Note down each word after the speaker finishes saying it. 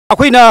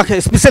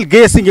ꯑꯩꯈꯣꯏꯅ ꯁ꯭ꯄꯦꯁꯤꯌꯦꯜ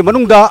ꯒꯦꯁꯁꯤꯡꯒꯤ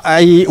ꯃꯅꯨꯡꯗ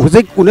ꯑꯩ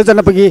ꯍꯧꯖꯤꯛ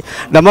ꯎꯅꯖꯅꯕꯒꯤ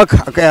ꯗꯃꯛ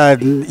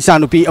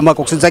ꯏꯆꯥꯅꯨꯄꯤ ꯑꯃ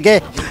ꯀꯧꯁꯤꯟꯖꯒꯦ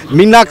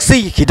ꯃꯤꯅꯥꯛꯁꯤ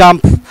ꯍꯤꯗꯥꯝ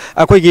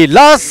ꯑꯩꯈꯣꯏꯒꯤ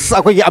ꯂꯥꯁ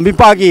ꯑꯩꯈꯣꯏꯒꯤ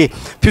ꯑꯝꯕꯤꯄꯥꯒꯤ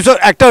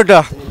ꯐ꯭ꯌꯨꯆꯔ ꯑꯦꯛꯇꯔꯗ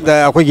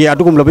ꯑꯩꯈꯣꯏꯒꯤ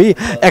ꯑꯗꯨꯒꯨꯝꯂꯕꯤ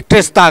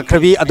actress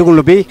ꯇꯥꯈ꯭ꯔꯕꯤ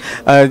ꯑꯗꯨꯒꯨꯝꯂꯕꯤ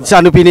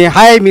ꯏꯆꯥꯅꯨꯄꯤꯅꯤ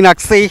high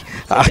Meenakshi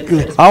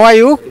how are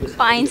you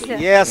Fine, sir.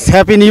 yes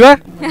happy new year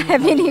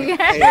Happy New Year.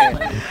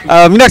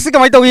 Meenakshi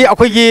ꯀꯃꯥꯏ ꯇꯧꯏ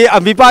ꯑꯩꯈꯣꯏꯒꯤ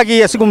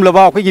ꯑꯝꯕꯤꯄꯥꯒꯤ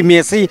ꯑꯁꯤꯒꯨꯝꯂꯕ ꯑꯩꯈꯣꯏꯒꯤ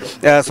ꯃꯦꯠꯁꯁꯤ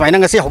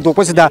ꯁꯨꯃꯥꯏꯅ ꯉꯁꯤ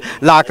ꯍꯧꯗꯣꯛꯄꯁꯤꯗ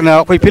ꯂꯥꯛꯇꯅ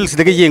ꯑꯩꯈꯣꯏ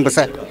ꯐꯤꯜꯁꯤꯗꯒꯤ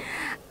ꯌꯦꯡꯕꯁꯦ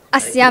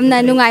Asyamna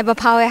nungaiba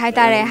phawe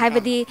haitare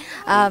haibadi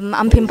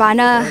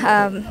ampimpana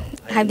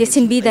haibdi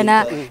sinbidana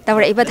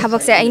tawraiba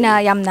thabakse aina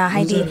yamna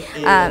haidi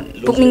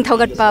pukning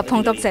thogatpa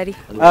phongtoksari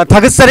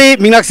Thagasari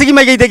Minaksigi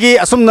Maigidagi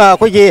Asumna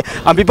Kogi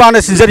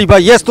Ambipana Sinjariba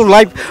yes to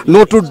life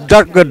no to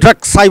drug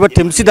cyber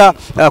timsida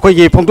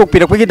Kogi Pongtok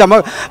Piraki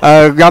Dama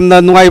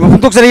Gamna Nungai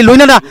Pongtoksari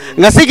Lunana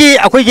Nasigi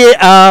Akogi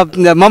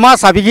Mama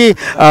Sabigi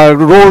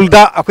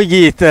Rolda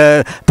Akogi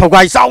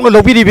Togai Sound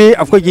Lobiribi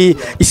Akogi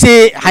Ise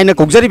Haina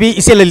Kogzaribi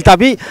Ise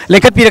Lalitabi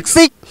Lekat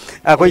Piraksi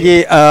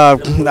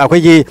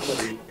Akogi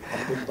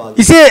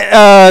इसे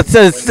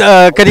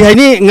करी है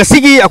नी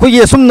ngasi अखोगी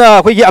असुमना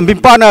अखोगी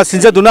अम्बिपाना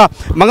सिंजदुना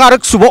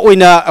मंगारक सुबह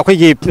ओइना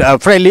अखोगी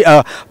friendly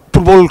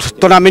football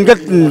tournament का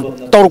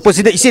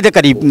तौरपसिदा इसे the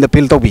करी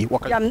feel तौबी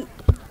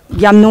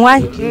yam nuai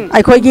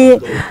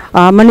aikoigi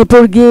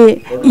manipur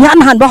gi yan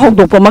han ba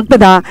hogdokpa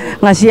maktada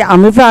ngasi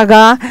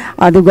amifaga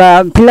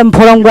aduga film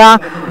foramga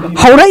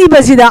haurai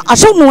basida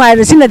asuk nuai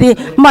rasinadi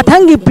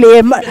mathangi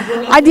play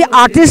adi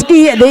artist ki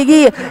adegi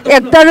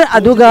actor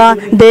aduga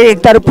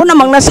director puna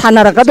mangna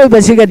sanaraka doi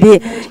basigadi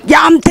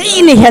yam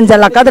theine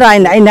henjala kadra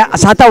ina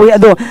asa tawi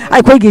ado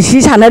aikoigi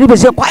si sanari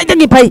base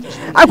kwaidagi phai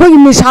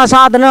aikoigi misa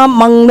sadana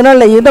mangdana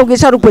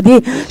leydogi sarupadi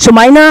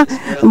sumaina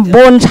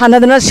bon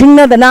sanadana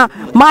singnadana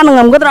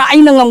manangam gadra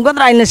aina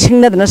ngamgadra aina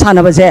singnadana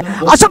sanabase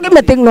asuk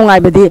metik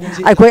nungaibadi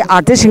aikoi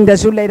artist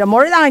singdasu leira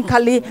morida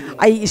khali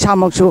ai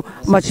isamaksu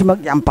machimak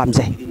yam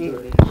pamjai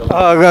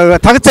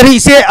Thakachari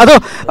ise ado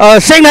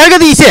seng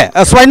nargadi ise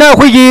swaina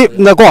khoigi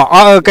ko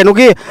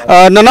kenogi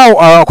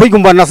nanau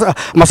khoigumba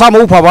masa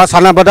mau phaba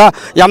sanabada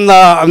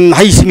yamna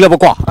hai singlaba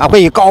ko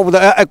akhoi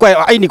kaubda akoi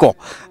aini ko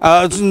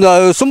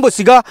sumba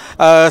siga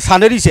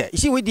sanari se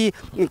isi hoidi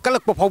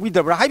kalakpa phaubi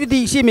dabra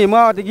haibidi ise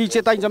mema adigi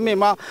chetai jam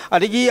mema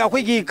adigi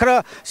akhoigi khara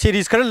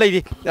series khara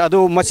leiri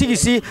ado masigi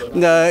si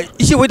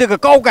isi hoida ka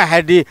kau ka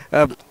hadi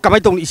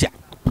kamai tong ise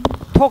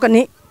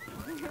thokani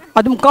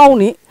adum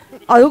kauni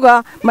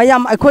aduga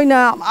mayam aikoina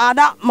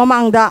ada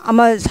mamangda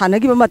ama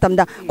sanagiba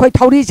matamda koi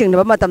thauri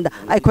jingna matamda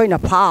aikoina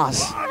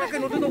pass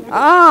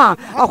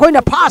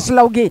akoina pass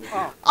laugi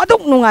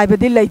aduk nungai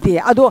bedi leite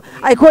adu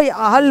aikoi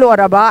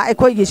ahalloraba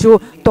aikoi gisu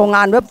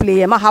tongan ba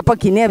play ma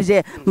hapakine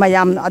je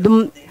mayam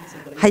adum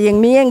hayeng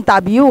miyeng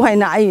tabiu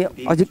haina ai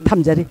ajik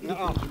thamjari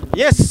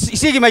yes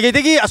isegi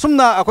maigedegi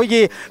asumna akoigi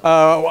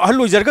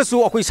hallu jargasu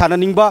akoi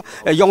sananingba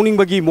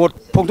yawningba gi mod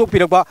phongtok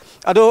pirakba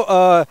ado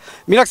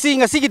Minaksi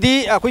ngasigidi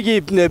akoigi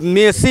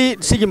Messi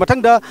sigi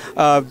mathangda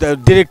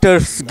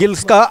directors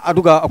guilds ka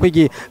aduga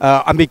akoigi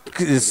amik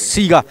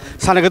siga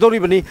sanagadori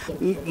bani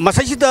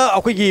masaisida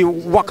akoigi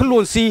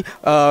wakhallon si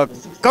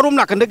karom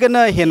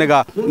nakandagana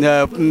henaga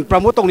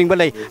promote tongning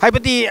balai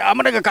haibati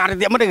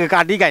amadaga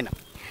kardi gaina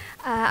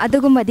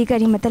adugumadi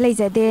kari mata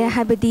leijade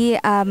habadi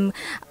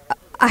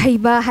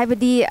ahiba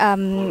habadi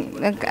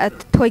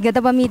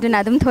thoigadaba miduna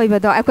adum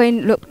thoibado akoi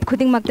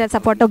khuding makta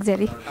support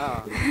tokjeri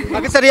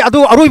agasari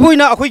adu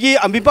aroiboina akoigi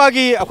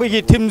ambipagi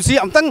akoigi team si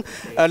amtang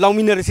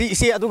lawminersi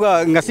ise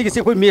aduga ngasi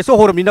gisi koi meso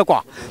horamina ko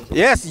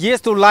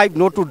yes to life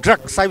no to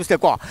drugs service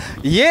ko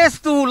yes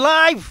to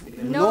life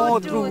no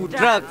to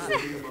drugs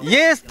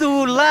yes to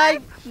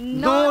life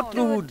no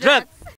to drugs